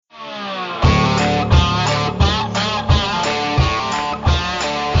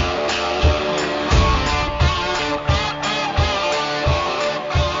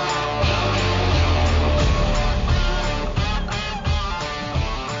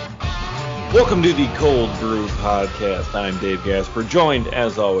Welcome to the Cold Brew Podcast. I'm Dave Gasper, joined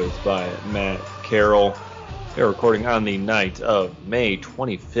as always by Matt Carroll. We are recording on the night of May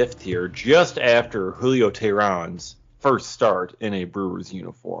 25th here, just after Julio Teheran's first start in a Brewers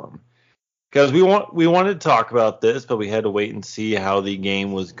uniform. Because we wanted to talk about this, but we had to wait and see how the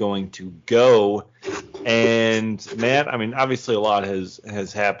game was going to go. And Matt, I mean, obviously a lot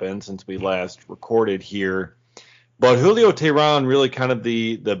has happened since we last recorded here. But Julio Teheran really kind of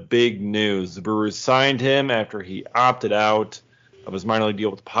the big news. The Brewers signed him after he opted out of his minor league deal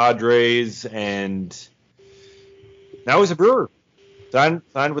with the Padres, and now he's a Brewer. Signed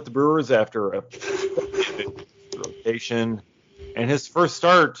with the Brewers after a rotation, and his first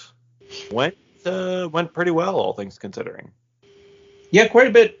start went pretty well, all things considering. Yeah, quite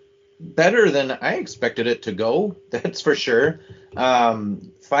a bit better than I expected it to go. That's for sure.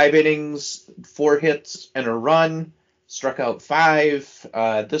 5 innings, 4 hits, and a run. Struck out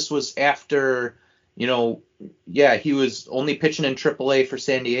 5. This was after, he was only pitching in AAA for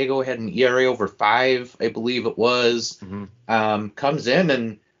San Diego. Had an ERA over 5, I believe it was. Mm-hmm. Comes in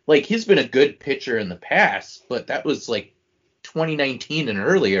and, he's been a good pitcher in the past, but that was, 2019 and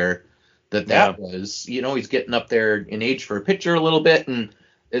earlier that was. He's getting up there in age for a pitcher a little bit. And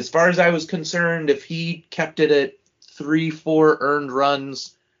as far as I was concerned, if he kept it at 3-4 earned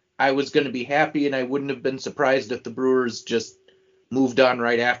runs, I was going to be happy, and I wouldn't have been surprised if the Brewers just moved on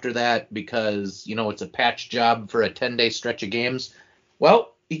right after that because, it's a patch job for a 10-day stretch of games.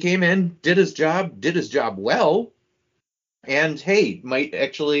 Well, he came in, did his job well, and, hey, might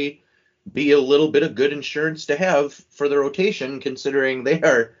actually be a little bit of good insurance to have for the rotation considering they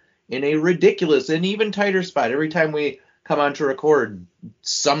are in a ridiculous and even tighter spot. Every time we come on to record,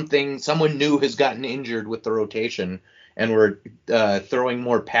 someone new has gotten injured with the rotation, and we're throwing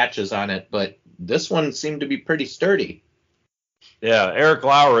more patches on it, but this one seemed to be pretty sturdy. Yeah, Eric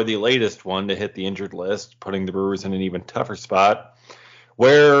Lauer, the latest one to hit the injured list, putting the Brewers in an even tougher spot,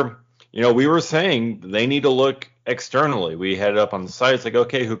 where, we were saying they need to look externally. We had it up on the site. It's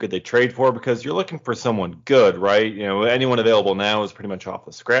okay, who could they trade for? Because you're looking for someone good, right? Anyone available now is pretty much off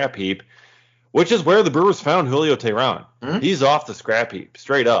the scrap heap, which is where the Brewers found Julio Teheran. Mm-hmm. He's off the scrap heap,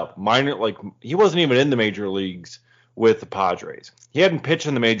 straight up. He wasn't even in the major leagues with the Padres. He hadn't pitched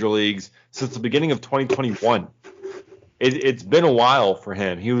in the major leagues since the beginning of 2021. It's been a while for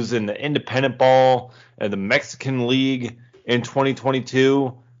him. He was in the independent ball and the Mexican League in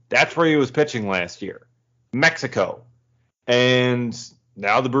 2022. That's where he was pitching last year, Mexico. And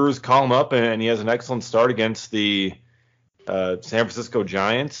now the Brewers call him up, and he has an excellent start against the San Francisco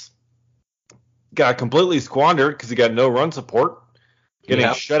Giants. Got completely squandered because he got no run support.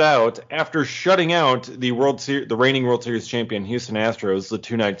 Getting shut out after shutting out the reigning World Series champion Houston Astros the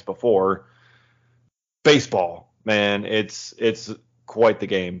 2 nights before. Baseball, man, it's quite the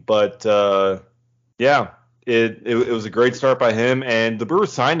game. But it was a great start by him, and the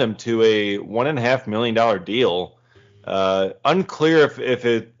Brewers signed him to a $1.5 million deal. Unclear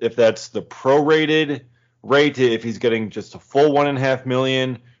if that's the prorated rate, if he's getting just a full $1.5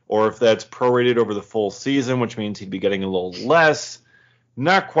 million, or if that's prorated over the full season, which means he'd be getting a little less.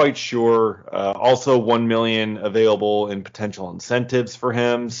 Not quite sure. Also, $1 million available in potential incentives for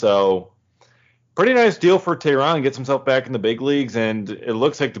him. So, pretty nice deal for Teheran. Gets himself back in the big leagues, and it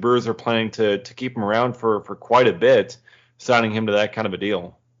looks like the Brewers are planning to keep him around for quite a bit, signing him to that kind of a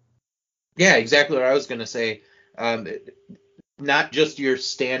deal. Yeah, exactly what I was going to say. Not just your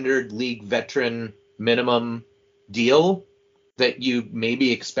standard league veteran minimum deal that you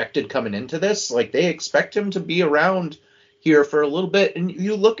maybe expected coming into this. They expect him to be around here for a little bit, and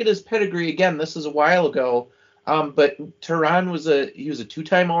you look at his pedigree again. This is a while ago, but Teheran was a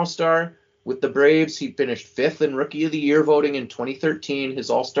 2-time All Star with the Braves. He finished 5th in Rookie of the Year voting in 2013. His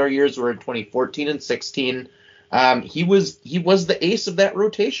All Star years were in 2014 and 16. He was the ace of that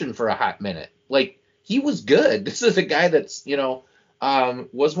rotation for a hot minute. He was good. This is a guy that's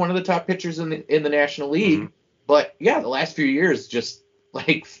was one of the top pitchers in the National League. Mm-hmm. But yeah, the last few years just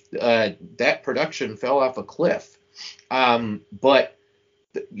that production fell off a cliff. But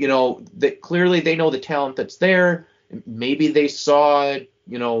that clearly they know the talent that's there. Maybe they saw,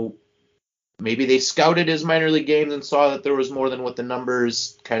 maybe they scouted his minor league games and saw that there was more than what the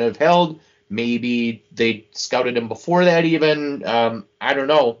numbers kind of held. Maybe they scouted him before that even. I don't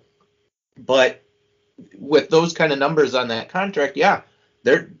know. But with those kind of numbers on that contract, yeah,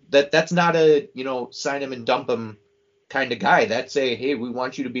 that's not a, sign him and dump him kind of guy. That's a, hey, we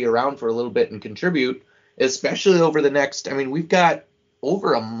want you to be around for a little bit and contribute, especially over the next, we've got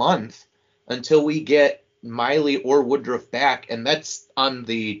over a month until we get Miley or Woodruff back, and that's on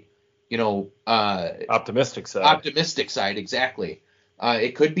the, optimistic side. Optimistic side, exactly.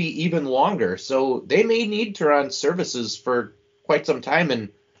 It could be even longer. So they may need Teheran's services for quite some time, and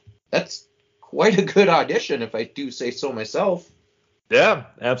that's quite a good audition, if I do say so myself. Yeah,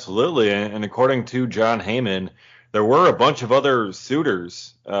 absolutely. And according to John Heyman, there were a bunch of other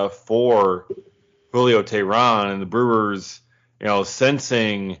suitors for Julio Teheran, and the Brewers,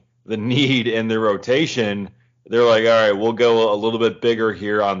 sensing the need in their rotation, they're like, all right, we'll go a little bit bigger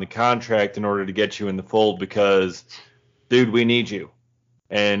here on the contract in order to get you in the fold because, dude, we need you.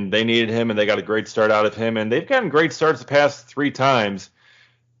 And they needed him, and they got a great start out of him, and they've gotten great starts the past three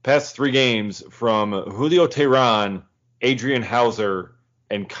games from Julio Teheran, Adrian Hauser,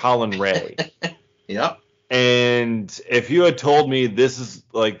 and Colin Ray. Yep. And if you had told me that's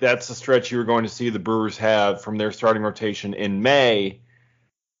the stretch you were going to see the Brewers have from their starting rotation in May,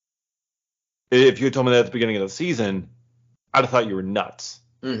 if you had told me that at the beginning of the season, I'd have thought you were nuts.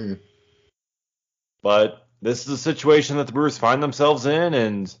 Mm-hmm. But this is a situation that the Brewers find themselves in,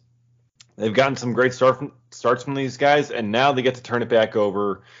 and they've gotten some great starts from these guys, and now they get to turn it back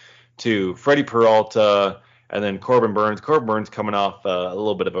over to Freddie Peralta and then Corbin Burns. Corbin Burns coming off a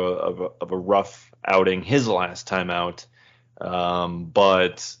little bit of a rough outing his last time out.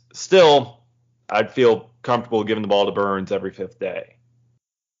 But still, I'd feel comfortable giving the ball to Burns every fifth day.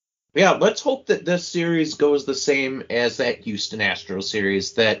 Yeah, let's hope that this series goes the same as that Houston Astros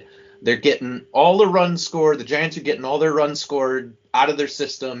series, that they're getting all the runs scored. The Giants are getting all their runs scored out of their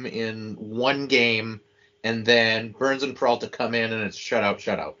system in one game, and then Burns and Peralta come in and it's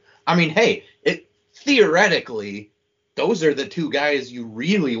shutout. I mean, hey, theoretically, those are the two guys you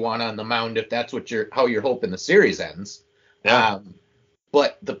really want on the mound if that's how you're hoping the series ends. Yeah.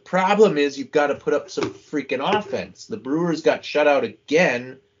 But the problem is you've got to put up some freaking offense. The Brewers got shut out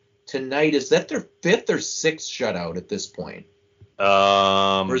again tonight. Is that their fifth or sixth shutout at this point?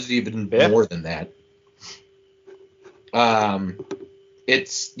 Or is it even more than that?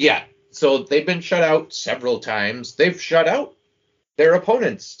 So they've been shut out several times. They've shut out their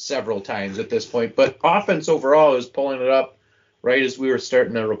opponents several times at this point, but offense overall is pulling it up right as we were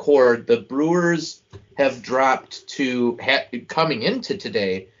starting to record. The Brewers have dropped coming into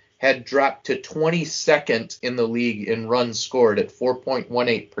today, had dropped to 22nd in the league in runs scored at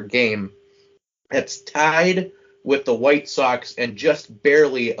 4.18 per game. That's tied with the White Sox and just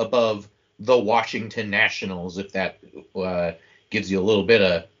barely above the Washington Nationals, if that gives you a little bit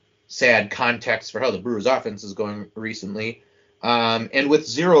of sad context for how the Brewers offense is going recently. And with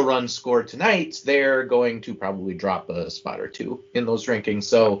 0 runs scored tonight, they're going to probably drop a spot or two in those rankings.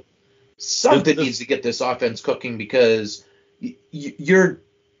 So something needs to get this offense cooking, because you're,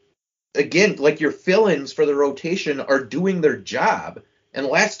 again, like, your fill-ins for the rotation are doing their job. And the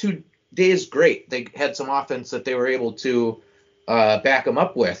last 2 days, great. They had some offense that they were able to back them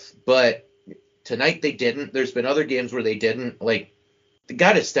up with. But tonight they didn't. There's been other games where they didn't. Like, they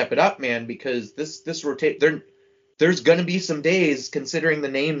got to step it up, man, because this rotate. There's going to be some days, considering the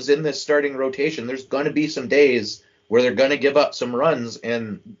names in this starting rotation, there's going to be some days where they're going to give up some runs,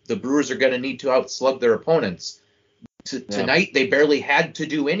 and the Brewers are going to need to outslug their opponents. Tonight, they barely had to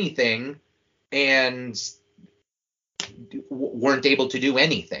do anything and weren't able to do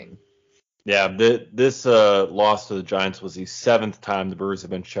anything. Yeah, this loss to the Giants was the 7th time the Brewers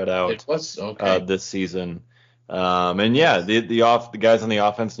have been shut out. It was, okay. This season. And yeah, the guys on the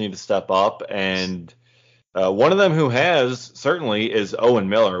offense need to step up, and one of them who has certainly is Owen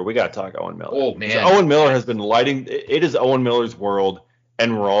Miller. We got to talk Owen Miller. Oh, man. Owen Miller has been lighting. It is Owen Miller's world,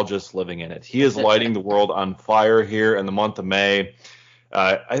 and we're all just living in it. He is lighting the world on fire here in the month of May.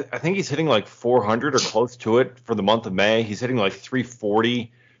 I think he's hitting like 400 or close to it for the month of May. He's hitting like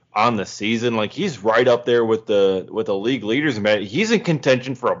 340 on the season. Like, he's right up there with the league leaders. He's in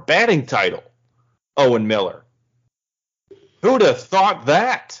contention for a batting title. Owen Miller. Who'd have thought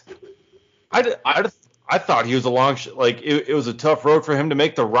that? I thought he was a long it was a tough road for him to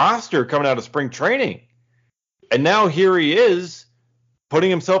make the roster coming out of spring training. And now here he is putting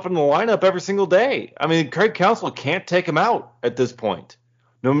himself in the lineup every single day. I mean, Craig Counsell can't take him out at this point.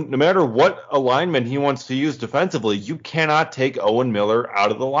 No matter what alignment he wants to use defensively, you cannot take Owen Miller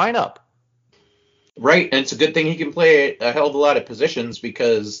out of the lineup. Right, and it's a good thing he can play a hell of a lot of positions,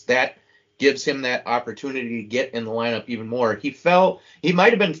 because that gives him that opportunity to get in the lineup even more. He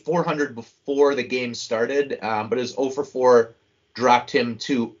might have been 400 before the game started, but his 0 for 4 dropped him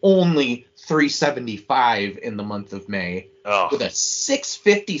to only 375 in the month of May, with a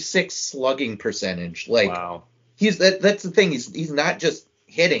 656 slugging percentage. Like, wow. That's the thing. He's not just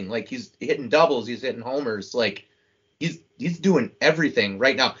hitting. Like, he's hitting doubles, he's hitting homers. Like, he's doing everything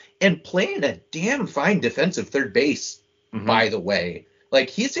right now, and playing a damn fine defensive third base, by the way. Like,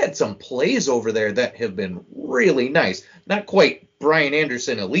 he's had some plays over there that have been really nice. Not quite Brian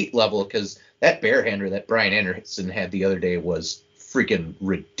Anderson elite level, because that barehander that Brian Anderson had the other day was freaking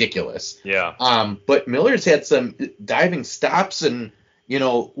ridiculous. Yeah. But Miller's had some diving stops and,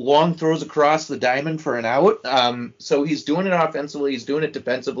 long throws across the diamond for an out. So he's doing it offensively. He's doing it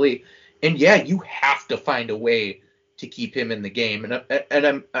defensively. And, yeah, you have to find a way to keep him in the game.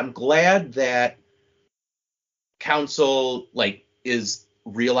 And I'm glad that Council, is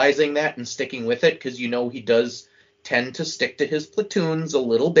realizing that and sticking with it, because he does tend to stick to his platoons a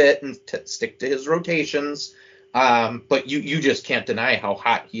little bit and stick to his rotations. But you just can't deny how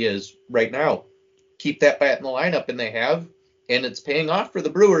hot he is right now. Keep that bat in the lineup, and they have, and it's paying off for the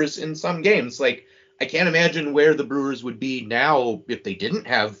Brewers in some games. Like, I can't imagine where the Brewers would be now if they didn't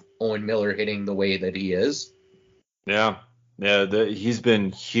have Owen Miller hitting the way that he is. Yeah, he's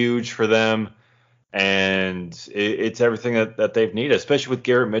been huge for them. And it's everything that they've needed, especially with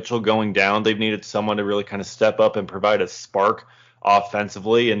Garrett Mitchell going down. They've needed someone to really kind of step up and provide a spark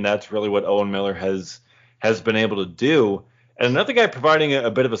offensively, and that's really what Owen Miller has been able to do. And another guy providing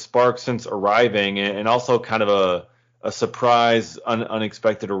a bit of a spark since arriving, and also kind of a surprise,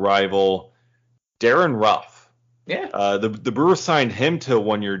 unexpected arrival, Darren Ruff. Yeah. The Brewers signed him to a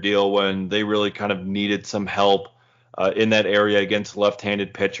one-year deal when they really kind of needed some help in that area against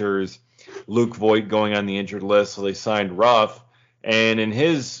left-handed pitchers. Luke Voigt going on the injured list, so they signed Ruff. And in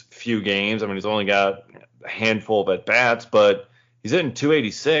his few games, he's only got a handful of at-bats, but he's hitting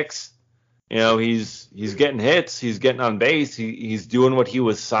 286. He's getting hits, he's getting on base, he's doing what he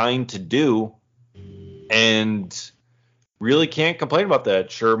was signed to do, and really can't complain about that.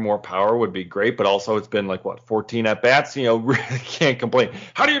 Sure, more power would be great, but also it's been 14 at-bats. Really can't complain.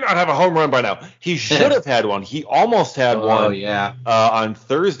 How do you not have a home run by now? He should have had one. He almost had one. Oh, yeah. On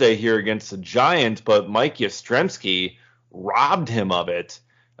Thursday here against the Giants, but Mike Yastrzemski robbed him of it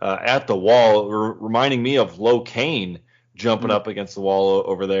at the wall, reminding me of Lo Cain jumping up against the wall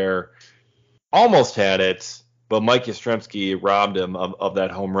over there. Almost had it, but Mike Yastrzemski robbed him of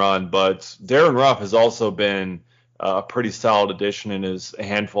that home run. But Darren Ruff has also been a pretty solid addition in his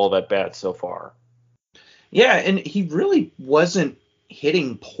handful of at-bats so far. Yeah, and he really wasn't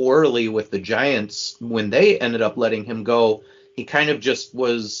hitting poorly with the Giants when they ended up letting him go. He kind of just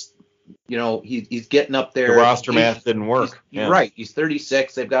was, he's getting up there. The roster math didn't work. He's right. He's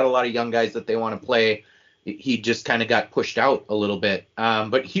 36. They've got a lot of young guys that they want to play. He just kind of got pushed out a little bit.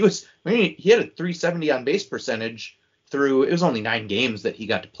 But he had a 370 on base percentage through, it was only 9 games that he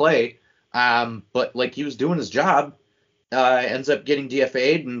got to play. But he was doing his job, ends up getting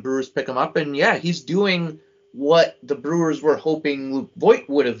DFA'd, and Brewers pick him up. And yeah, he's doing what the Brewers were hoping Luke Voigt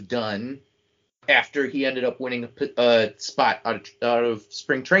would have done after he ended up winning a spot out of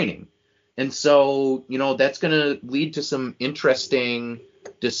spring training. And so, that's going to lead to some interesting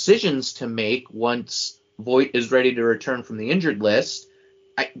decisions to make once Voigt is ready to return from the injured list.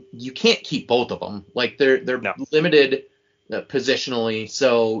 You can't keep both of them. They're limited positionally,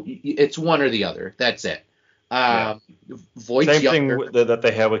 so it's one or the other. That's it. Voigt's Same younger, thing that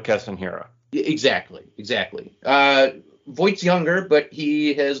they have with Keston Hiura. Exactly. Voigt's younger, but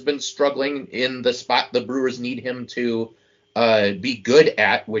he has been struggling in the spot the Brewers need him to be good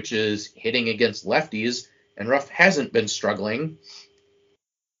at, which is hitting against lefties, and Ruff hasn't been struggling.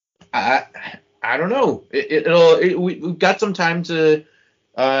 I don't know. We've got some time to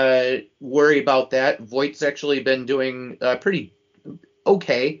worry about that. Voigt's actually been doing pretty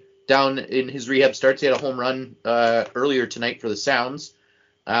okay down in his rehab starts. He had a home run earlier tonight for the Sounds.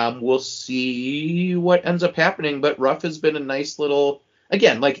 We'll see what ends up happening, but Ruff has been a nice little,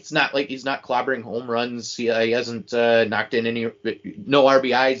 again, it's not like he's not clobbering home runs. He hasn't knocked in no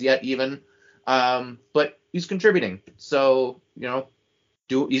RBIs yet even, but he's contributing. So,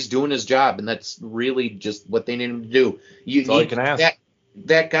 he's doing his job, and that's really just what they need him to do. That's all you can ask.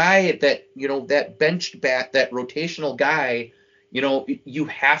 That guy, that benched bat, that rotational guy, you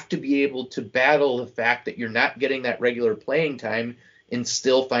have to be able to battle the fact that you're not getting that regular playing time and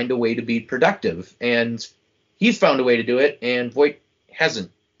still find a way to be productive. And he's found a way to do it, and Voigt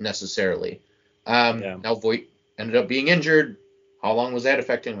hasn't necessarily. Now Voigt ended up being injured. How long was that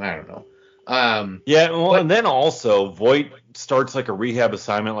affecting him? I don't know. And then also Voigt starts a rehab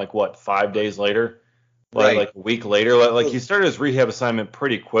assignment 5 days later? Right. A week later. He started his rehab assignment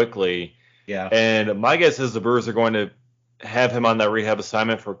pretty quickly. Yeah. And my guess is the Brewers are going to have him on that rehab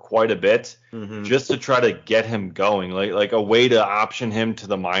assignment for quite a bit, just to try to get him going, like a way to option him to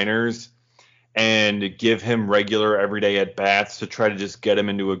the minors and give him regular everyday at bats to try to just get him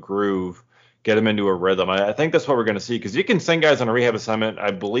into a groove, get him into a rhythm. I think that's what we're going to see, because you can send guys on a rehab assignment,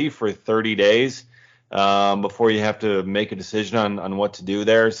 I believe, for 30 days. before you have to make a decision on what to do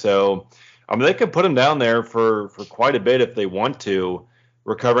there. So, they could put him down there for quite a bit if they want to,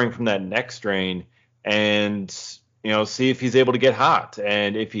 recovering from that neck strain, and see if he's able to get hot.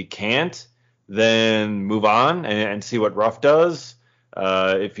 And if he can't, then move on and see what Ruff does.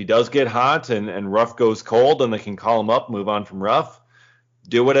 If he does get hot and Ruff goes cold, then they can call him up, move on from Ruff,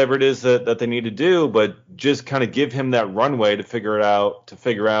 do whatever it is that they need to do, but just kind of give him that runway to figure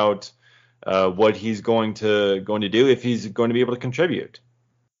out what he's going to do if he's going to be able to contribute.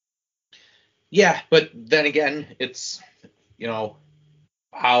 Yeah, but then again, it's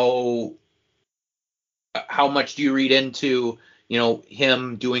how much do you read into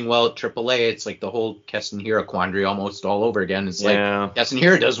him doing well at AAA? It's like the whole Keston Hiura quandary almost all over again. It's like Keston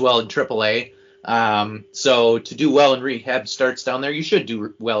Hiura does well in AAA. So to do well in rehab starts down there, you should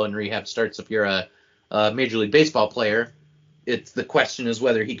do well in rehab starts if you're a Major League Baseball player. The question is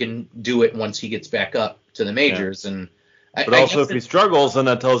whether he can do it once he gets back up to the majors. Yeah. But also if he struggles, then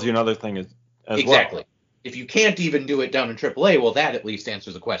that tells you another thing as exactly. Well. If you can't even do it down in AAA, well, that at least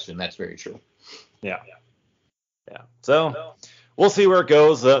answers the question. That's very true. Yeah. So we'll see where it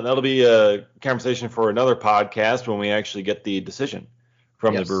goes. That'll be a conversation for another podcast when we actually get the decision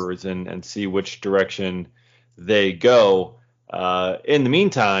from the Brewers and see which direction they go. In the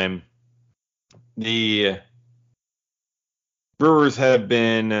meantime, the Brewers have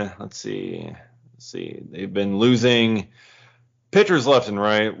been, let's see, they've been losing pitchers left and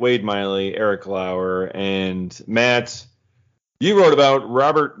right. Wade Miley, Eric Lauer, and Matt, you wrote about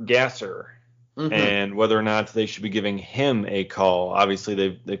Robert Gasper. Mm-hmm. And whether or not they should be giving him a call.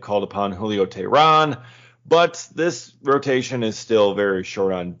 Obviously, they've called upon Julio Teheran, but this rotation is still very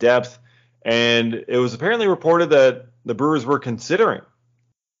short on depth. And it was apparently reported that the Brewers were considering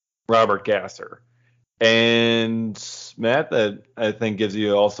Robert Gasper. And Matt, that I think gives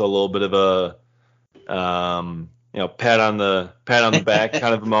you also a little bit of a pat on the back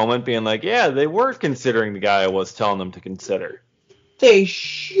kind of a moment, being like, yeah, they were considering the guy I was telling them to consider. They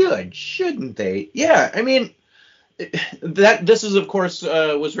shouldn't they? Yeah, I mean, this is, of course,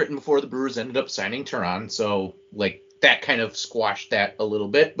 was written before the Brewers ended up signing Teheran, so, like, that kind of squashed that a little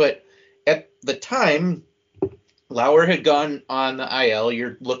bit. But at the time, Lauer had gone on the IL.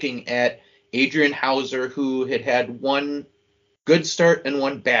 You're looking at Adrian Hauser, who had one good start and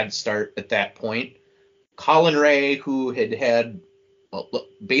one bad start at that point. Colin Ray, who had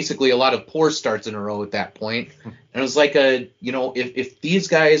basically a lot of poor starts in a row at that point. And it was like if these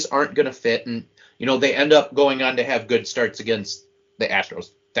guys aren't going to fit and, they end up going on to have good starts against the Astros,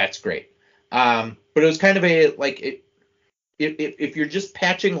 that's great. But it was kind of if you're just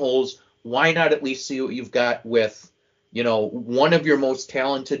patching holes, why not at least see what you've got with, one of your most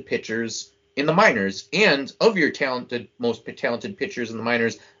talented pitchers in the minors, and of your most talented pitchers in the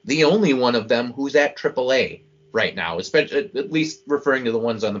minors, the only one of them who's at AAA right now, especially at least referring to the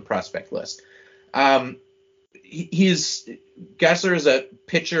ones on the prospect list. Gasper is a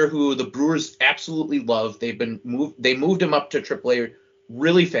pitcher who the Brewers absolutely love. They moved him up to AAA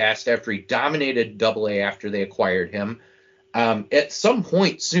really fast after he dominated AA after they acquired him. At some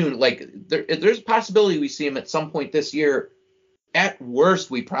point soon, there's a possibility we see him at some point this year. At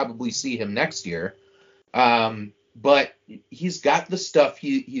worst, we probably see him next year. But he's got the stuff.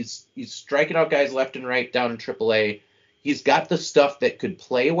 He's striking out guys left and right down in AAA. He's got the stuff that could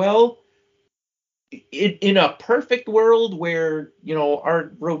play well. In a perfect world where,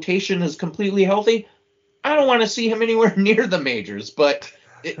 our rotation is completely healthy, I don't want to see him anywhere near the majors. But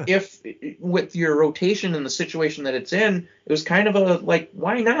if with your rotation and the situation that it's in, it was kind of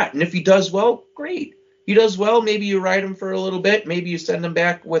why not? And if he does well, great. He does well, maybe you ride him for a little bit. Maybe you send him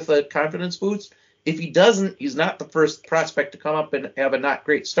back with a confidence boost. If he doesn't, he's not the first prospect to come up and have a not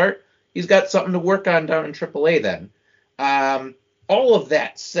great start. He's got something to work on down in AAA then. All of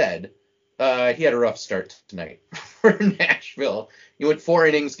that said, he had a rough start tonight for Nashville. He went 4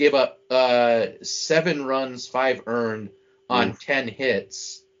 innings, gave up 7 runs, 5 earned on 10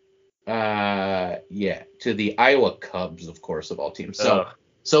 hits. To the Iowa Cubs, of course, of all teams.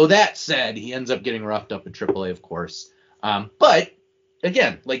 So that said, he ends up getting roughed up at AAA, of course. But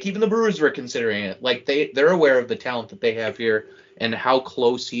again, even the Brewers were considering it. They're aware of the talent that they have here and how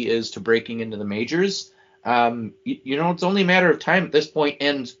close he is to breaking into the majors. It's only a matter of time at this point.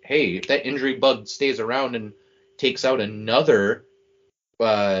 And hey, if that injury bug stays around and takes out another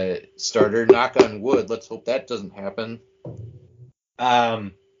starter, knock on wood, let's hope that doesn't happen.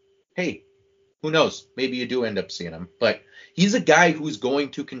 Hey, who knows? Maybe you do end up seeing him, but he's a guy who's going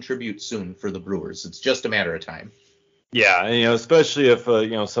to contribute soon for the Brewers. It's just a matter of time. Yeah, and, especially if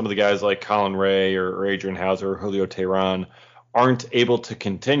some of the guys like Colin Ray or Adrian Hauser or Julio Teheran aren't able to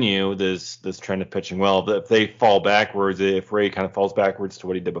continue this trend of pitching well, if they fall backwards, if Ray kind of falls backwards to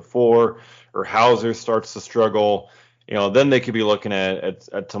what he did before, or Hauser starts to struggle, then they could be looking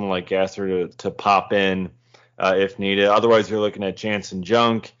at someone like Gasper to pop in if needed. Otherwise, you're looking at Jansen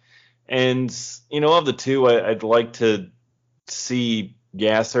Junk. And, of the two, I'd like to see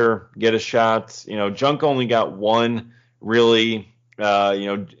Gasper get a shot. Junk only got one, really.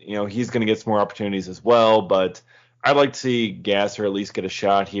 He's going to get some more opportunities as well, but I'd like to see Gasper at least get a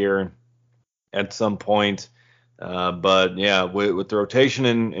shot here at some point. But yeah, with the rotation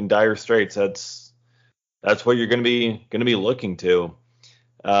in dire straits, that's what you're going to be looking to.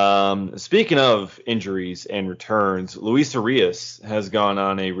 Speaking of injuries and returns, Luis Urias has gone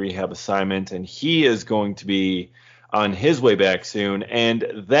on a rehab assignment, and he is going to be on his way back soon, and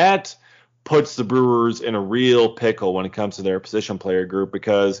that puts the Brewers in a real pickle when it comes to their position player group,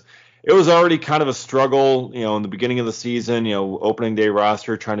 because it was already kind of a struggle, in the beginning of the season, opening day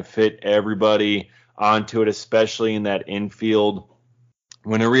roster, trying to fit everybody onto it, especially in that infield.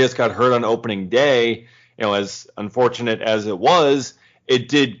 When Urias got hurt on opening day, as unfortunate as it was, it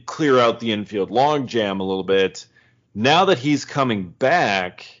did clear out the infield logjam a little bit. Now that he's coming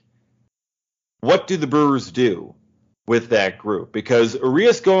back, what do the Brewers do with that group? Because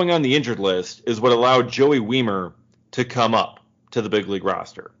Urias going on the injured list is what allowed Joey Wiemer to come up to the big league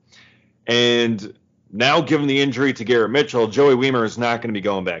roster. And now, given the injury to Garrett Mitchell, Joey Wiemer is not going to be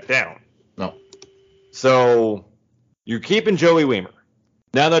going back down. No. So you're keeping Joey Wiemer.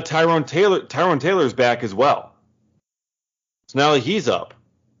 Now that Tyrone Taylor's back as well. So now that he's up,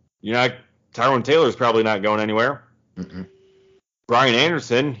 Tyrone Taylor's probably not going anywhere. Mm-mm. Brian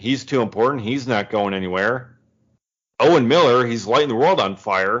Anderson, he's too important. He's not going anywhere. Owen Miller, he's lighting the world on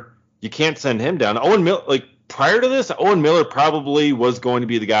fire. You can't send him down. Owen Miller, prior to this, Owen Miller probably was going to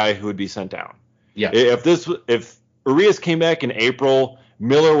be the guy who would be sent down. Yeah. If Urias came back in April,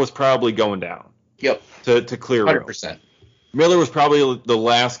 Miller was probably going down. Yep. To clear room. 100%. Miller was probably the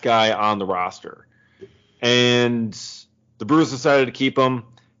last guy on the roster. And the Brewers decided to keep him.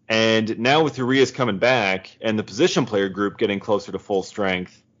 And now with Urias coming back and the position player group getting closer to full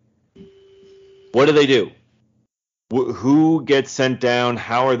strength, what do? Who gets sent down?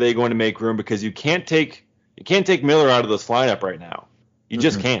 How are they going to make room? Because you can't take Miller out of this lineup right now. You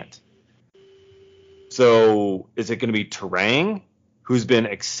just can't. So is it going to be Teheran, who's been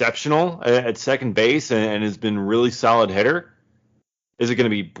exceptional at second base and has been really solid hitter? Is it going to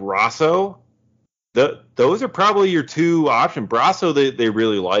be Brasso? Those are probably your two options. Brasso they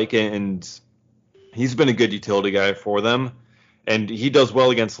really like, and he's been a good utility guy for them, and he does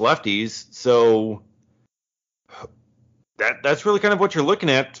well against lefties. So that's really kind of what you're looking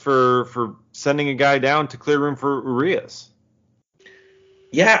at for sending a guy down to clear room for Urias.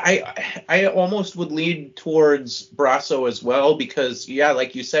 Yeah, I almost would lead towards Brasso as well, because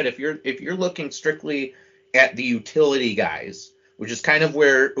like you said, if you're looking strictly at the utility guys, which is kind of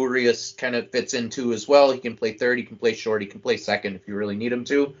where Urias kind of fits into as well. He can play third, he can play short, he can play second if you really need him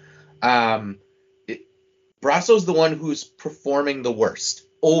to. Brasso's the one who's performing the worst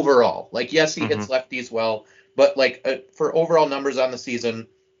overall. Yes, he hits lefties well, but for overall numbers on the season,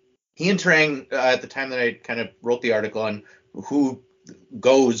 he and Teheran, at the time that I kind of wrote the article on who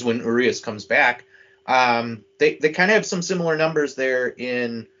goes when Urias comes back, they kind of have some similar numbers there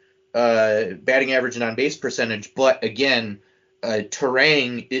in batting average and on base percentage, but again,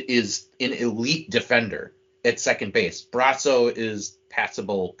 Teheran is an elite defender at second base. Brasso is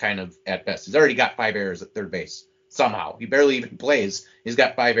passable kind of at best. He's already got 5 errors at third base somehow. He barely even plays. He's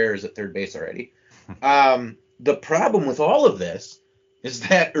got 5 errors at third base already. The problem with all of this is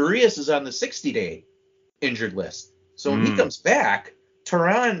that Urias is on the 60-day injured list. So when he comes back,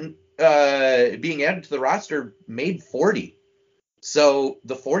 Teheran being added to the roster made 40. So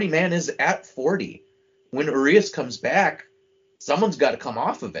the 40 man is at 40. When Urias comes back, someone's got to come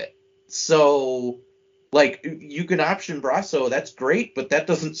off of it. So, you can option Brasso, that's great, but that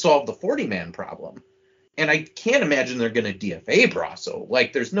doesn't solve the 40-man problem. And I can't imagine they're going to DFA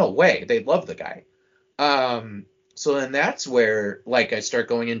Brasso. There's no way. They love the guy. So then that's where, I start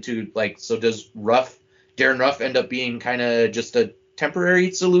going into, so does Darren Ruff end up being kind of just a temporary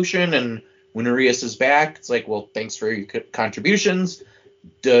solution? And when Urias is back, it's well, thanks for your contributions.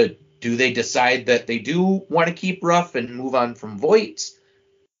 Do they decide that they do want to keep Ruff and move on from Voit?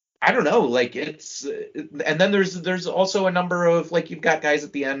 I don't know. It's and then there's also a number of you've got guys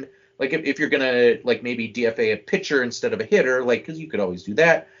at the end. If you're gonna maybe DFA a pitcher instead of a hitter, because you could always do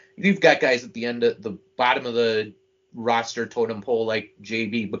that. You've got guys at the end at the bottom of the roster totem pole like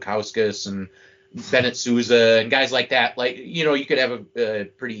JB Bukowskis and Bennett Souza and guys like that. You could have a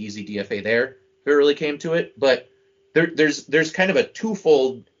pretty easy DFA there if it really came to it. But there's kind of a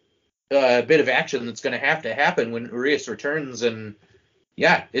twofold bit of action that's going to happen when Urias returns, and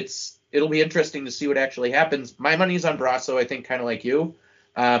yeah, it'll be interesting to see what actually happens. My money's on Brasso, I think, kind of like you,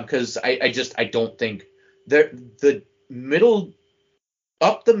 because I don't think the middle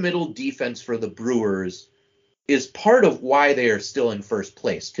up the middle defense for the Brewers is part of why they are still in first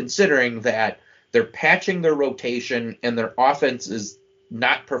place, considering that they're patching their rotation and their offense is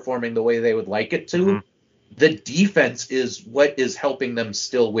not performing the way they would like it to. Mm-hmm. The defense is what is helping them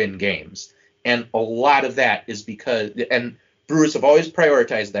still win games. And a lot of that is because, and Brewers have always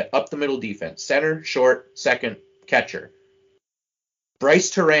prioritized that up the middle defense, center, short, second, catcher.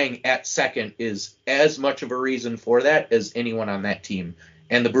 Bryce Terang at second is as much of a reason for that as anyone on that team.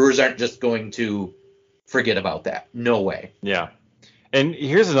 And the Brewers aren't just going to forget about that. No way. Yeah. And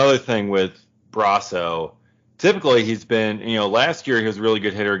here's another thing with Brasso. Typically, he's been, last year he was a really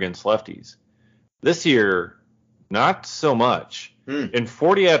good hitter against lefties. This year, not so much. In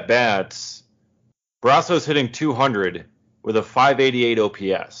 40 at-bats, Brasso's hitting 200 with a 588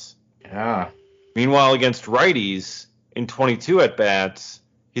 OPS. Yeah. Meanwhile, against righties, in 22 at-bats,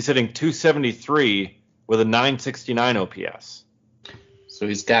 he's hitting 273 with a 969 OPS. So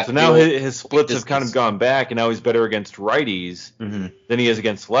he's got. So now his splits have kind of gone back, and now he's better against righties than he is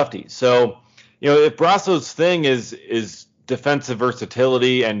against lefties. So, if Brasso's thing is defensive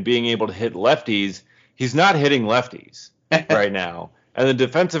versatility and being able to hit lefties, he's not hitting lefties right now. And the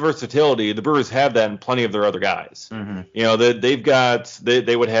defensive versatility, the Brewers have that in plenty of their other guys.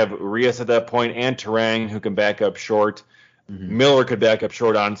 They would have Urias at that point and Terang, who can back up short. Miller could back up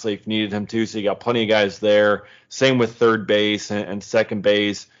short, honestly, if needed him to. So you got plenty of guys there. Same with third base and second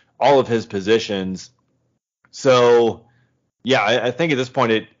base, all of his positions. So, yeah, I think at this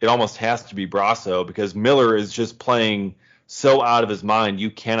point it almost has to be Brasso because Miller is just playing so out of his mind. You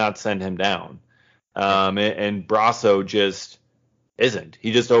cannot send him down. And Brasso just isn't.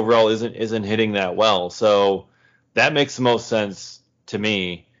 He just overall isn't hitting that well. So that makes the most sense to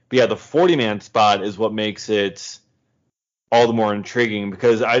me. But yeah, the 40-man spot is what makes it all the more intriguing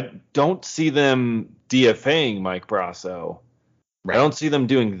because I don't see them DFAing Mike Brasso. Right. I don't see them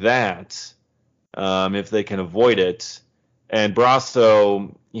doing that if they can avoid it. And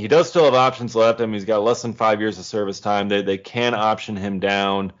Brasso, he does still have options left. I mean, he's got less than 5 years of service time. They can option him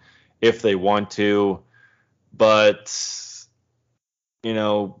down if they want to. But,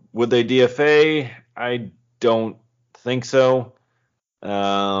 would they DFA? I don't think so.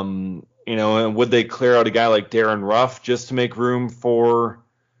 And would they clear out a guy like Darren Ruff just to make room for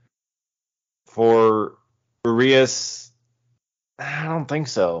Urias? I don't think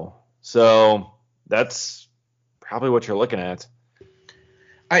so. So that's probably what you're looking at.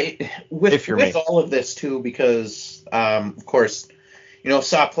 With all of this too, because of course,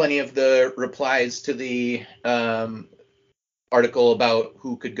 saw plenty of the replies to the article about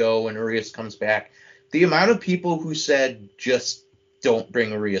who could go when Urias comes back. The amount of people who said just don't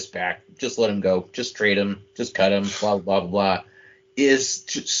bring Urias back, just let him go, just trade him, just cut him, blah blah blah blah,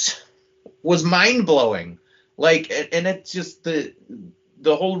 was mind blowing. Like, and it's just the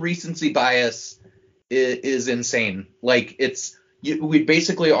whole recency bias is insane. Like, we've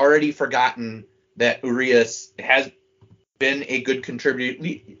basically already forgotten that Urias has been a good contributor.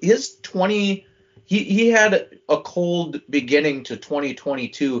 He had a cold beginning to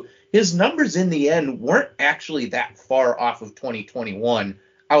 2022. His numbers in the end weren't actually that far off of 2021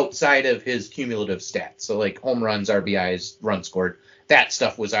 outside of his cumulative stats. So like home runs, RBIs, runs scored, that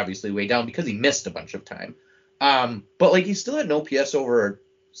stuff was obviously way down because he missed a bunch of time. But like he still had an OPS over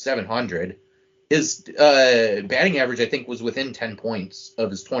 700. His batting average, I think, was within 10 points of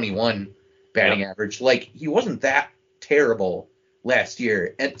his 21 batting average. Like, he wasn't that terrible last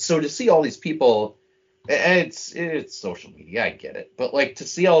year. And so to see all these people, and it's social media, I get it. But, like, to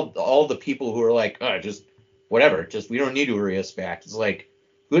see all the people who are like, oh, just whatever, just we don't need Urias back. It's like,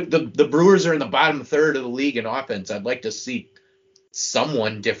 the Brewers are in the bottom third of the league in offense. I'd like to see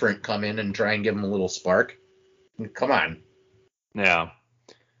someone different come in and try and give them a little spark. Come on. Yeah.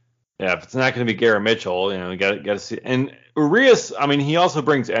 Yeah, if it's not going to be Garrett Mitchell, you got to see. And Urias, I mean, he also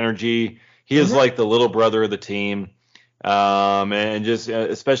brings energy. He is like the little brother of the team, and just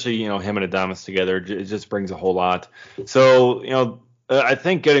especially him and Adames together, it just brings a whole lot. So I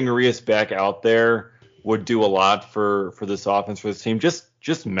think getting Urias back out there would do a lot for this offense, for this team, just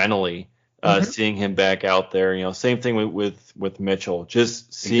mentally seeing him back out there. Same thing with Mitchell,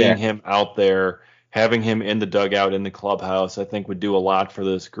 just seeing him out there. Having him in the dugout in the clubhouse, I think, would do a lot for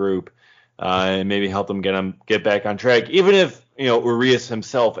this group and maybe help them get back on track. Even if Urias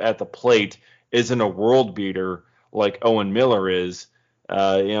himself at the plate isn't a world beater like Owen Miller is,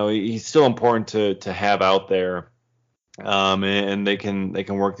 he's still important to have out there and they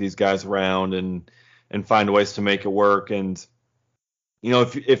can work these guys around and find ways to make it work. And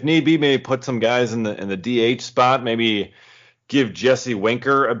if need be, maybe put some guys in the DH spot. Maybe give Jesse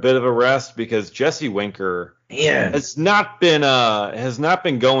Winker a bit of a rest, because Jesse Winker has not been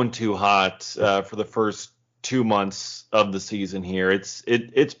going too hot for the first 2 months of the season here.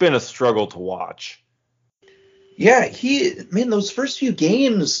 It's been a struggle to watch. Yeah, those first few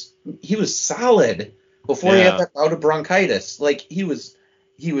games he was solid before he had that bout of bronchitis. Like he was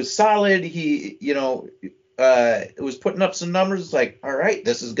solid. He was putting up some numbers. It's like, all right,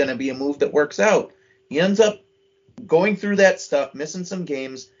 this is going to be a move that works out. He ends up going through that stuff, missing some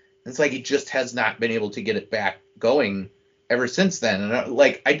games. It's like he just has not been able to get it back going ever since then. And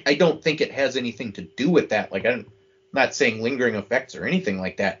I don't think it has anything to do with that. Like I'm not saying lingering effects or anything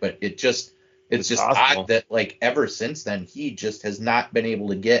like that, but it's just possible. Odd that like ever since then he just has not been able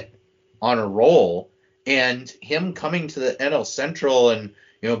to get on a roll. And him coming to the NL Central and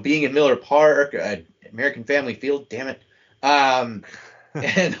being in Miller Park, American Family Field, damn it,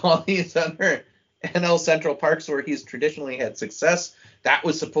 and all these other NL Central parks where he's traditionally had success, that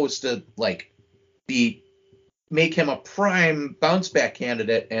was supposed to make him a prime bounce back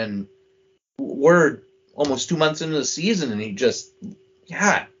candidate. And we're almost 2 months into the season, and he he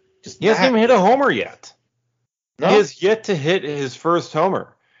hasn't even hit a homer yet. No? He has yet to hit his first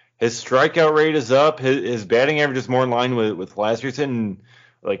homer. His strikeout rate is up. His batting average is more in line with last year's, hitting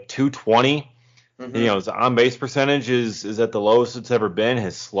like 220. Mm-hmm. His on-base percentage is at the lowest it's ever been.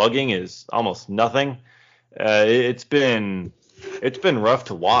 His slugging is almost nothing. It's been rough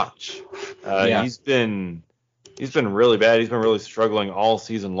to watch. He's been really bad. He's been really struggling all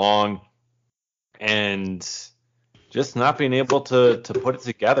season long, and just not being able to put it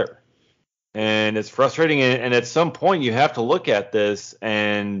together. And it's frustrating. And at some point, you have to look at this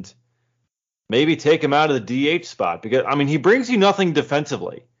and maybe take him out of the DH spot, because he brings you nothing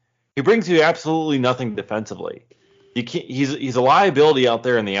defensively. He brings you absolutely nothing defensively. He's a liability out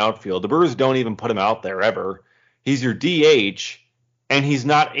there in the outfield. The Brewers don't even put him out there ever. He's your DH, and he's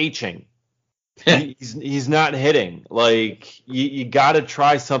not Hing. he's not hitting. Like you got to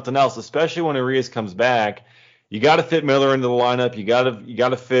try something else, especially when Urias comes back. You got to fit Miller into the lineup. You got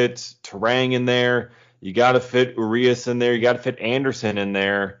to fit Teheran in there. You got to fit Urias in there. You got to fit Anderson in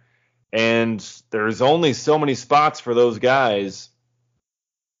there. And there's only so many spots for those guys.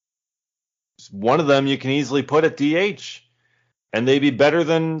 One of them you can easily put at DH, and they'd be better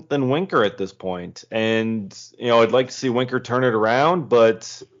than Winker at this point. And I'd like to see Winker turn it around,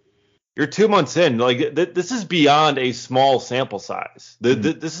 but you're 2 months in. Like this is beyond a small sample size.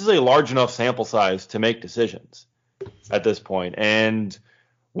 This is a large enough sample size to make decisions at this point. And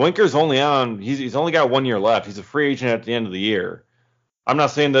Winker's only on. He's only got 1 year left. He's a free agent at the end of the year. I'm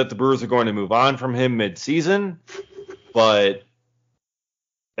not saying that the Brewers are going to move on from him mid-season, but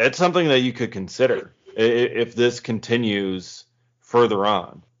it's something that you could consider if this continues further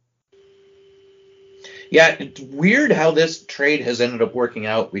on. Yeah, it's weird how this trade has ended up working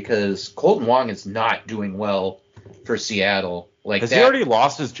out, because Colton Wong is not doing well for Seattle. Has he already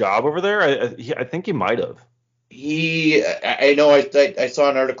lost his job over there? I think he might have. I know I saw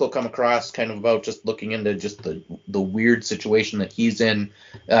an article come across kind of about just looking into just the weird situation that he's in.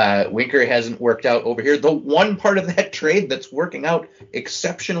 Winker hasn't worked out over here. The one part of that trade that's working out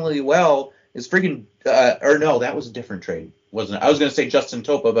exceptionally well is freaking or no, that was a different trade, wasn't it? I was going to say Justin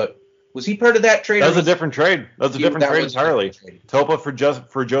Topa, but was he part of that trade? That was a different trade. That was a different trade entirely. Topa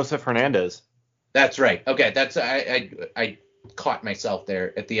for Joseph Hernandez. That's right. Okay, that's I caught myself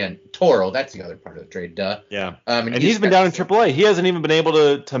there at the end. Toro, that's the other part of the trade, duh. Yeah. And he's been down in AAA. He hasn't even been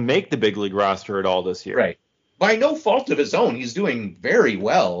able to make the big league roster at all this year. Right. By no fault of his own, he's doing very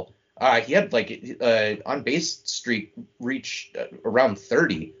well. He had on base streak reach around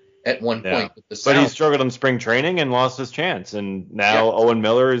 30 at one point with the South. But he struggled in spring training and lost his chance. And now Owen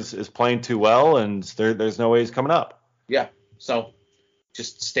Miller is playing too well, and there's no way he's coming up. Yeah. So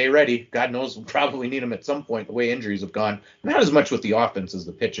just stay ready. God knows we'll probably need him at some point, the way injuries have gone. Not as much with the offense as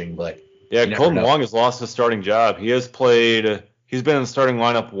the pitching, but Colton Wong has lost his starting job. He's been in the starting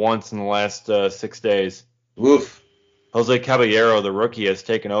lineup once in the last 6 days. Oof. Jose Caballero, the rookie, has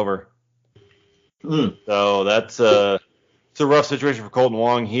taken over. So it's a rough situation for Colton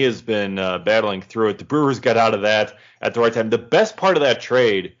Wong. He has been battling through it. The Brewers got out of that at the right time. The best part of that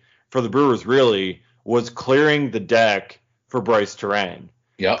trade for the Brewers really was clearing the deck for Bryce Teheran.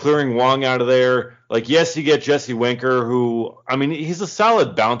 Yeah. Clearing Wong out of there. Yes, you get Jesse Winker, who, he's a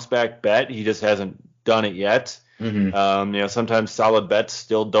solid bounce back bet. He just hasn't done it yet. Mm-hmm. Sometimes solid bets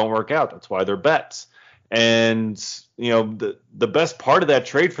still don't work out. That's why they're bets. And, the best part of that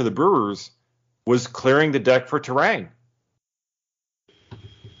trade for the Brewers was clearing the deck for Teheran.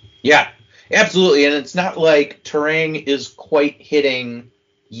 Yeah, absolutely. And it's not like Terang is quite hitting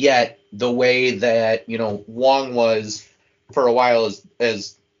yet the way that, Wong was for a while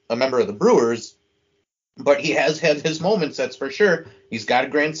as a member of the Brewers, but he has had his moments, that's for sure. He's got a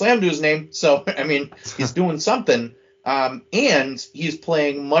grand slam to his name. So, I mean, he's doing something. And he's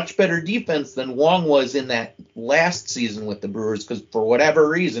playing much better defense than Wong was in that last season with the Brewers because for whatever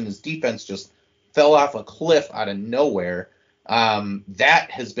reason, his defense just fell off a cliff out of nowhere. That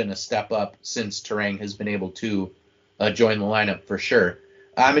has been a step up since Terang has been able to join the lineup for sure.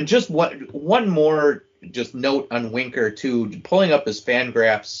 And just one more just note on Winker too, pulling up his fan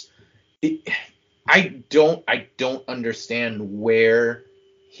graphs. I don't understand where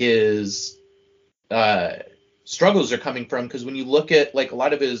his struggles are coming from because when you look at like a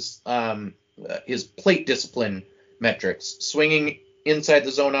lot of his plate discipline metrics, swinging inside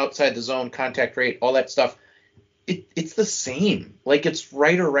the zone, outside the zone, contact rate, all that stuff, it's the same. Like it's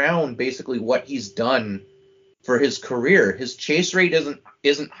right around basically what he's done for his career. His chase rate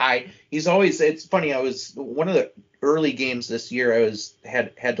isn't high. He's always, it's funny, I was one of the early games this year I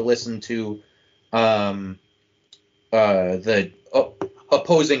had to listen to the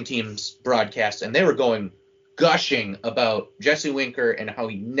opposing team's broadcast, and they were gushing about Jesse Winker and how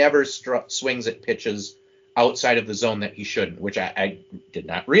he never swings at pitches outside of the zone that he shouldn't, which I did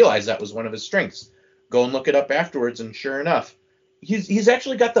not realize that was one of his strengths. Go and look it up afterwards, and sure enough, he's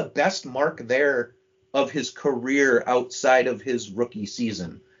actually got the best mark there of his career outside of his rookie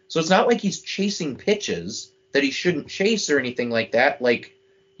season. So it's not like he's chasing pitches that he shouldn't chase or anything like that. Like,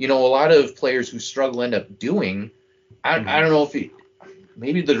 a lot of players who struggle end up doing. I don't know if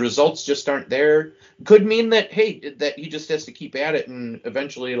maybe the results just aren't there. Could mean that, hey, that he just has to keep at it and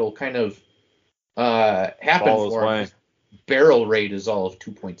eventually it'll kind of happen for him. Barrel rate is all of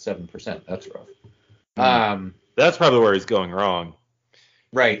 2.7%. That's rough. That's probably where he's going wrong.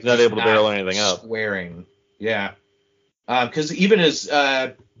 Right. He's not able to barrel anything up. Swearing. Yeah. Because even his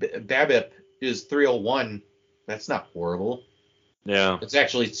BABIP is 301. That's not horrible. Yeah. It's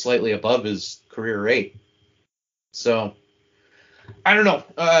actually slightly above his career rate. So, I don't know.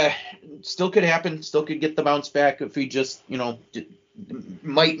 Still could happen. Still could get the bounce back if he just,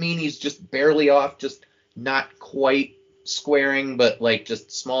 might mean he's just barely off, just not quite squaring, but like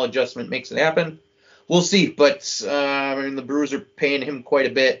just small adjustment makes it happen. We'll see. But the Brewers are paying him quite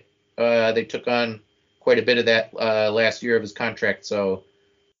a bit. They took on quite a bit of that last year of his contract, so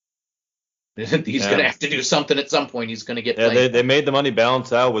he's going to have to do something at some point. He's going to get played. They made the money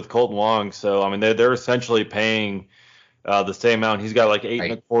balance out with Colton Wong, so I mean they're essentially paying the same amount. He's got like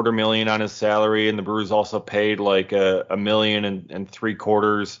 $8.25 million on his salary, and the Brewers also paid like $1.75 million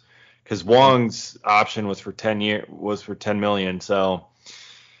because Wong's option was for 10 million. So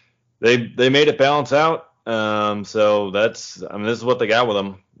they made it balance out. So this is what they got with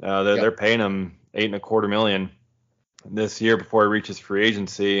him. They're paying him $8.25 million this year before he reaches free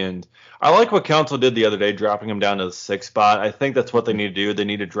agency. And I like what Council did the other day, dropping him down to the 6th spot. I think that's what they need to do. They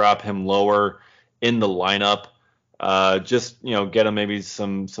need to drop him lower in the lineup. Just get him maybe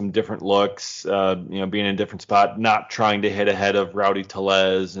some different looks. Being in a different spot, not trying to hit ahead of Rowdy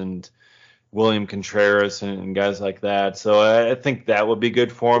Tellez and William Contreras and guys like that. So I think that would be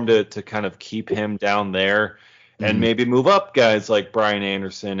good for him to kind of keep him down there and maybe move up guys like Brian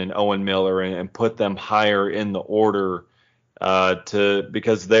Anderson and Owen Miller and put them higher in the order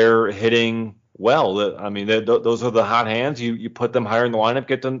because they're hitting well. I mean, those are the hot hands. You put them higher in the lineup,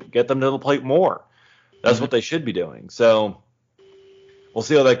 get them to the plate more. That's what they should be doing. So we'll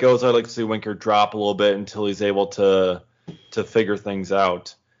see how that goes. I'd like to see Winker drop a little bit until he's able to figure things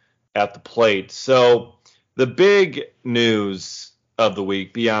out at the plate. So the big news of the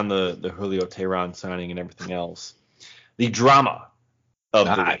week, beyond the Julio Teheran signing and everything else, the drama of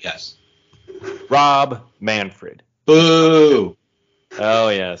the week. Yes. Rob Manfred. Boo! Oh,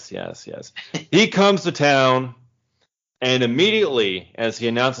 yes. He comes to town, and immediately as he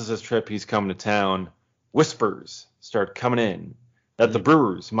announces his trip, he's coming to town, whispers start coming in that the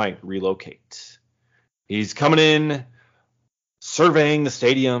Brewers might relocate. He's coming in, surveying the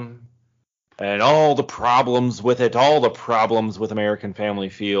stadium and all the problems with it, all the problems with American Family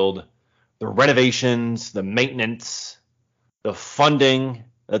Field, the renovations, the maintenance, the funding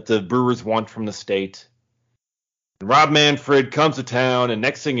that the Brewers want from the state. And Rob Manfred comes to town, and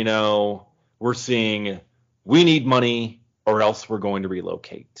next thing you know, we're seeing we need money or else we're going to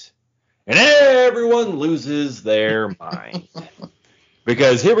relocate. And everyone loses their mind.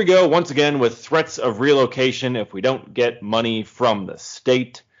 Because here we go once again with threats of relocation if we don't get money from the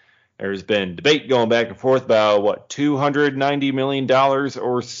state. There's been debate going back and forth about, $290 million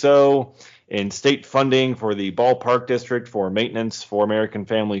or so in state funding for the ballpark district for maintenance for American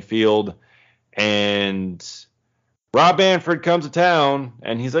Family Field. And Rob Manfred comes to town,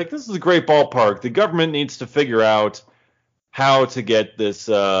 and he's like, this is a great ballpark. The government needs to figure out how to get this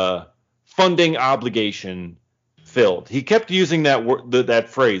funding obligation filled. He kept using that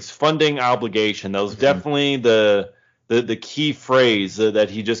phrase, funding obligation. That was definitely the key phrase that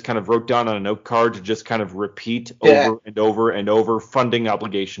he just kind of wrote down on a note card to just kind of repeat over and over and over. Funding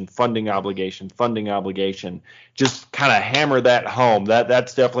obligation, funding obligation, funding obligation. Just kind of hammer that home.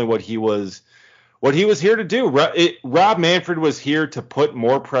 That's definitely what he was here to do. Rob Manfred was here to put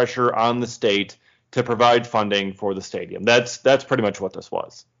more pressure on the state to provide funding for the stadium. That's pretty much what this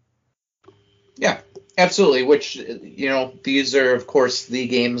was. Yeah, absolutely. Which, these are, of course, the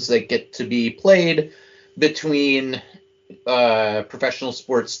games that get to be played between professional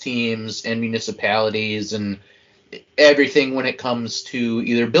sports teams and municipalities and everything when it comes to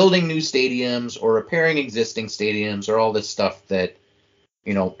either building new stadiums or repairing existing stadiums or all this stuff that,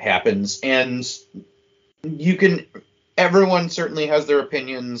 happens. And everyone certainly has their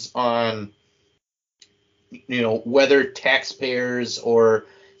opinions on, whether taxpayers or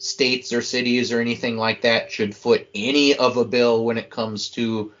states or cities or anything like that should foot any of a bill when it comes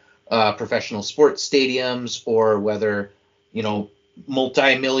to professional sports stadiums, or whether,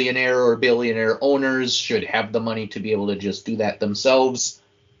 multi-millionaire or billionaire owners should have the money to be able to just do that themselves.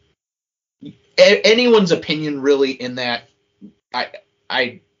 Anyone's opinion really in that,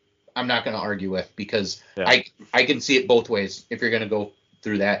 I'm not going to argue with, because I can see it both ways if you're going to go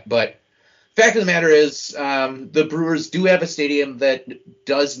through that. But fact of the matter is, the Brewers do have a stadium that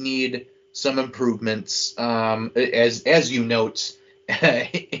does need some improvements, as you note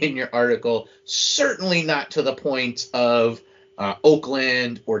in your article. Certainly not to the point of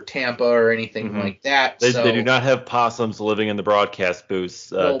Oakland or Tampa or anything like that. They do not have possums living in the broadcast booths,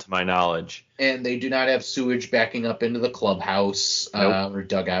 to my knowledge. And they do not have sewage backing up into the clubhouse or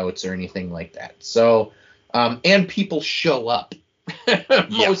dugouts or anything like that. So, and people show up.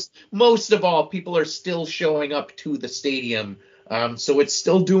 Most of all, people are still showing up to the stadium. So it's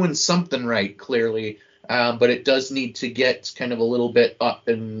still doing something right, clearly. But it does need to get kind of a little bit up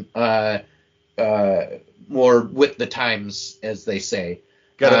and more with the times, as they say.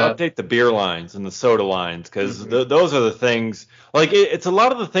 Got to update the beer lines and the soda lines, because those are the things. Like it's a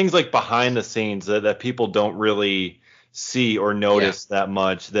lot of the things like behind the scenes that people don't really see or notice that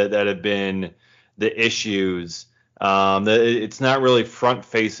much that have been the issues. It's not really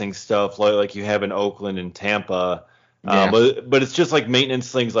front-facing stuff like you have in Oakland and Tampa. But it's just like maintenance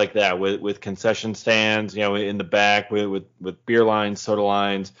things like that with concession stands, in the back with beer lines, soda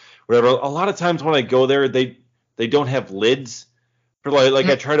lines, whatever. A lot of times when I go there, they don't have lids for like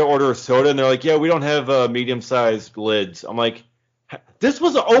I try to order a soda and they're like, yeah, we don't have medium-sized lids. I'm like, this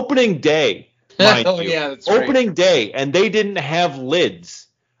was opening day, mind you. Yeah, that's opening day, and they didn't have lids.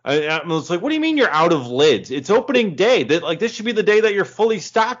 I was like, what do you mean you're out of lids? It's opening day. This should be the day that you're fully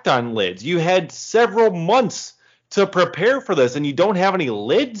stocked on lids. You had several months to prepare for this, and you don't have any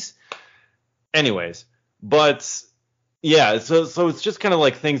lids? Anyways, but yeah, so it's just kind of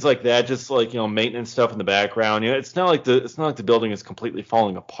like things like that, just like, maintenance stuff in the background. It's not like the building is completely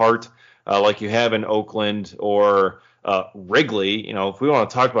falling apart like you have in Oakland or Wrigley. If we want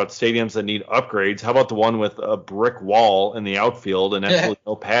to talk about stadiums that need upgrades, how about the one with a brick wall in the outfield and absolutely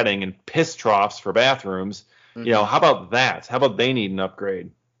no padding and piss troughs for bathrooms? How about that? How about they need an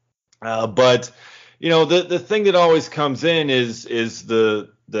upgrade? But the thing that always comes in is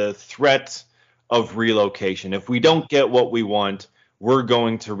the threat of relocation. If we don't get what we want, we're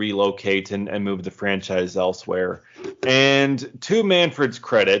going to relocate and move the franchise elsewhere. And to Manfred's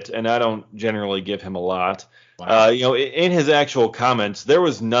credit, and I don't generally give him a lot, in his actual comments, there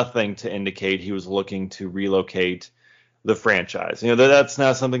was nothing to indicate he was looking to relocate the franchise. That's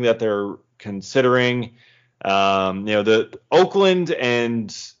not something that they're considering. The Oakland and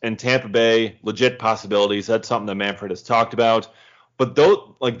Tampa Bay, legit possibilities. That's something that Manfred has talked about. But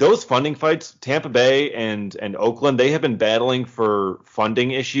those funding fights, Tampa Bay and Oakland, they have been battling for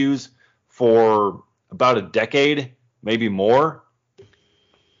funding issues for about a decade, maybe more.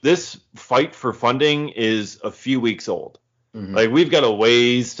 This fight for funding is a few weeks old. We've got a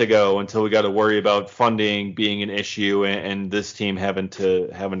ways to go until we got to worry about funding being an issue and this team having to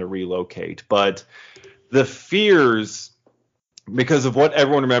relocate. But the fears, because of what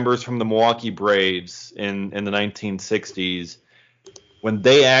everyone remembers from the Milwaukee Braves in the 1960s, when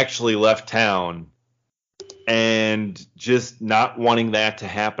they actually left town, and just not wanting that to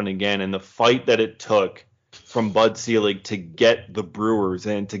happen again, and the fight that it took from Bud Selig to get the Brewers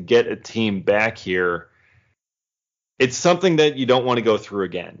and to get a team back here, it's something that you don't want to go through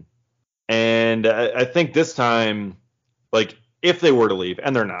again. And I think this time, like, if they were to leave,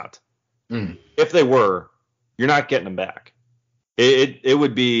 and they're not, if they were, you're not getting them back. It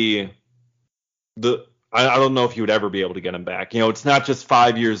would be I don't know if you would ever be able to get them back. It's not just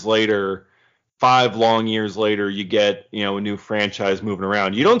 5 years later, 5 long years later, you get, a new franchise moving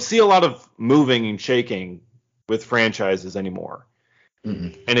around. You don't see a lot of moving and shaking with franchises anymore.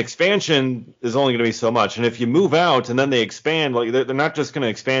 And expansion is only going to be so much. And if you move out and then they expand, like they're not just going to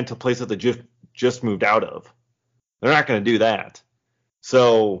expand to a place that they just moved out of. They're not going to do that.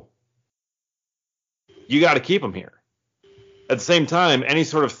 So you got to keep them here. At the same time, any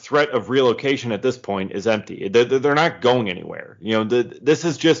sort of threat of relocation at this point is empty. They're not going anywhere. This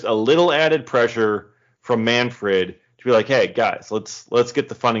is just a little added pressure from Manfred to be like, hey, guys, let's get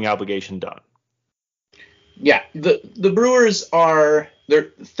the funding obligation done. Yeah, the Brewers they're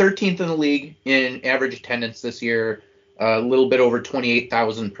 13th in the league in average attendance this year, a little bit over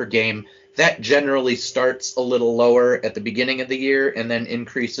 28,000 per game. That generally starts a little lower at the beginning of the year and then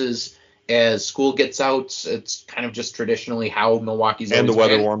increases as school gets out. It's kind of just traditionally how Milwaukee's and the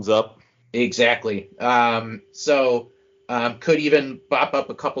weather been. warms up. Exactly. So could even bop up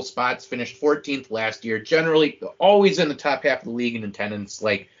a couple spots. Finished 14th last year. Generally, always in the top half of the league in attendance.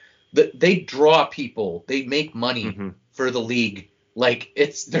 Like they draw people. They make money for the league. Like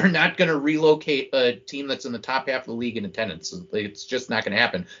they're not going to relocate a team that's in the top half of the league in attendance. It's just not going to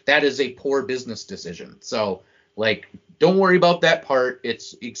happen. That is a poor business decision. So don't worry about that part.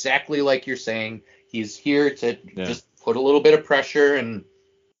 It's exactly like you're saying. He's here to just put a little bit of pressure and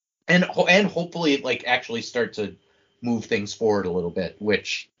hopefully actually start to move things forward a little bit,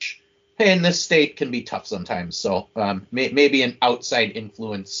 which in this state can be tough sometimes. So maybe an outside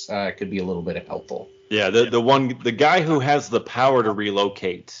influence could be a little bit helpful. Yeah, the guy who has the power to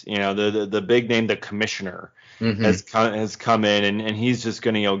relocate, the big name, the commissioner, has come in and he's just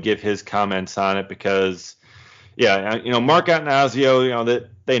going to give his comments on it because. Yeah, Mark Attanasio, that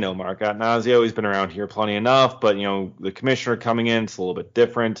they know Mark Attanasio. He's been around here plenty enough, but the commissioner coming in, it's a little bit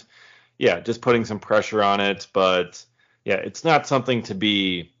different. Yeah, just putting some pressure on it, but yeah, it's not something to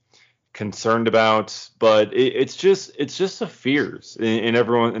be concerned about. But it's just the fears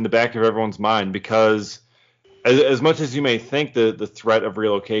in the back of everyone's mind because as much as you may think the threat of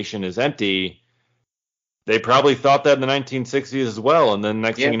relocation is empty, they probably thought that in the 1960s as well, and then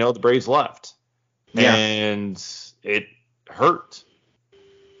next thing you know, the Braves left. Yeah. And it hurt.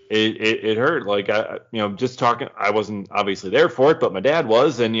 It hurt. Like just talking. I wasn't obviously there for it, but my dad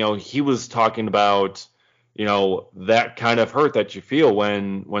was, and he was talking about that kind of hurt that you feel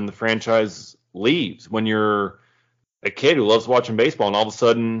when the franchise leaves, when you're a kid who loves watching baseball, and all of a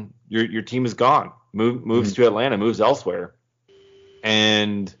sudden your team is gone, moves to Atlanta, moves elsewhere,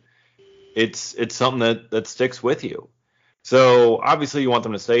 and it's something that sticks with you. So obviously you want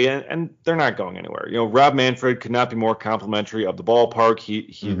them to stay in, and they're not going anywhere. Rob Manfred could not be more complimentary of the ballpark.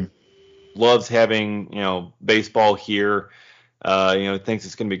 He loves having baseball here. Thinks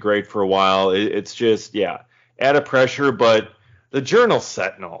it's going to be great for a while. It's just added pressure. But the Journal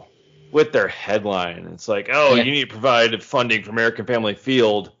Sentinel with their headline, it's like, you need to provide funding for American Family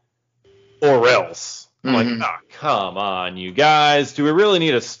Field, or else. I'm like, come on, you guys. Do we really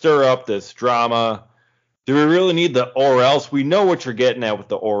need to stir up this drama? Do we really need the or else? We know what you're getting at with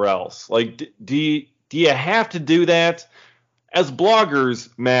the or else. Like, do you have to do that? As bloggers,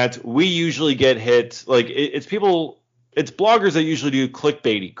 Matt, we usually get hit. Like, it's bloggers that usually do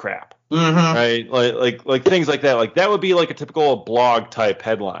clickbaity crap, right? Like things like that. Like, that would be like a typical blog type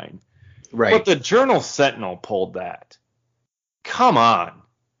headline, right? But the Journal Sentinel pulled that. Come on,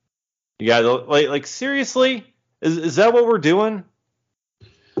 you guys. Like seriously, is that what we're doing?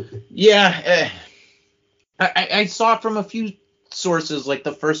 Yeah. I saw from a few sources, like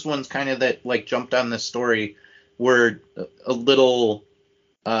the first ones kind of that jumped on this story were a little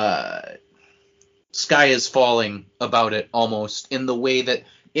sky is falling about it almost in the way that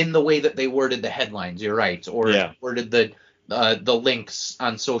they worded the headlines. You're right, or worded the links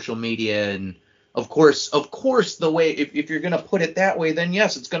on social media, and of course the way if you're gonna put it that way, then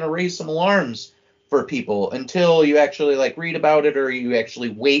yes, it's gonna raise some alarms for people until you actually read about it or you actually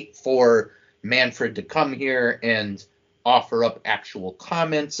wait for Manfred to come here and offer up actual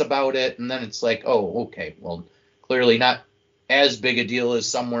comments about it, and then it's like, oh, okay, well, clearly not as big a deal as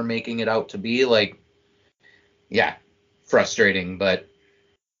some were making it out to be. Frustrating, but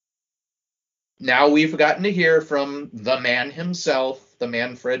now we've gotten to hear from the man himself, the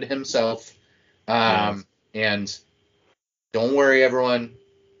Manfred himself, and don't worry, everyone,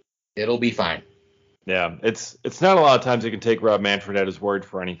 it'll be fine. Yeah, it's not a lot of times you can take Rob Manfred at his word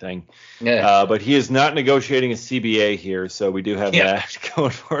for anything. Yeah. But he is not negotiating a CBA here, so we do have that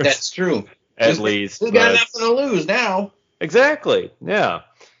going for us. That's true. At least. We got nothing to lose now. Exactly. Yeah.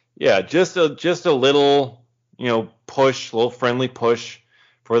 Yeah. Just a little, push, a little friendly push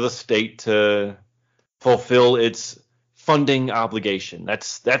for the state to fulfill its funding obligation.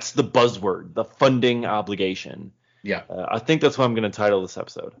 That's the buzzword, the funding obligation. Yeah. I think that's what I'm going to title this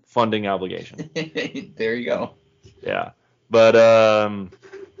episode, funding obligation. There you go. Yeah. But,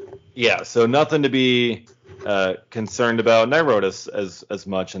 yeah, so nothing to be concerned about. And I wrote as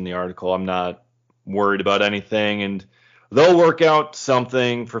much in the article. I'm not worried about anything. And they'll work out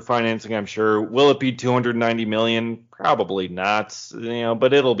something for financing, I'm sure. Will it be $290 million? Probably not,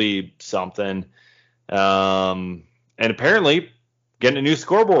 but it'll be something. And apparently getting a new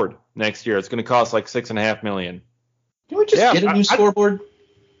scoreboard next year. It's going to cost like $6.5 million. Can we just get a new scoreboard?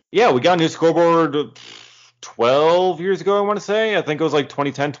 Yeah, we got a new scoreboard 12 years ago, I want to say. I think it was like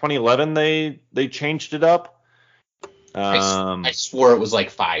 2010, 2011 they changed it up. I swore it was like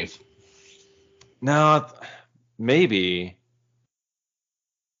 5. No, maybe.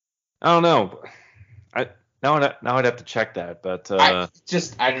 I don't know. Now I'd have to check that, but I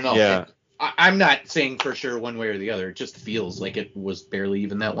don't know. Yeah. I'm not saying for sure one way or the other. It just feels like it was barely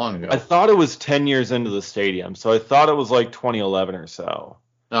even that long ago. I thought it was 10 years into the stadium, so I thought it was like 2011 or so.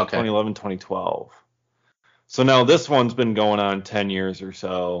 Okay. 2011, 2012. So now this one's been going on 10 years or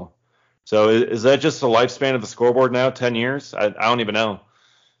so. So is that just the lifespan of the scoreboard now, 10 years? I don't even know.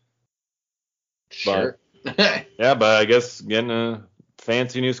 Sure. But, yeah, but I guess getting a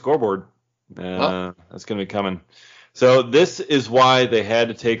fancy new scoreboard. That's going to be coming. So this is why they had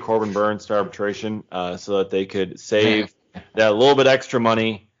to take Corbin Burns to arbitration, so that they could save that little bit extra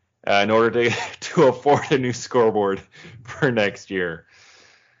money in order to afford a new scoreboard for next year.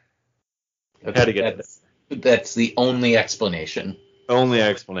 Okay, had to get that's the only explanation. Only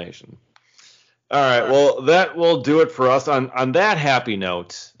explanation. All right, well, that will do it for us. On that happy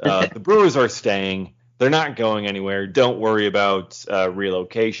note, the Brewers are staying. They're not going anywhere. Don't worry about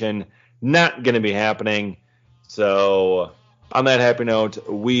relocation. Not going to be happening. So on that happy note,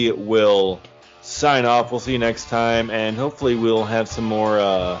 we will sign off. We'll see you next time, and hopefully we'll have some more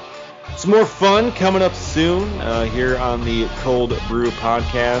fun coming up soon here on the Cold Brew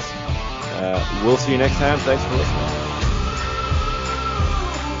Podcast. We'll see you next time. Thanks for listening.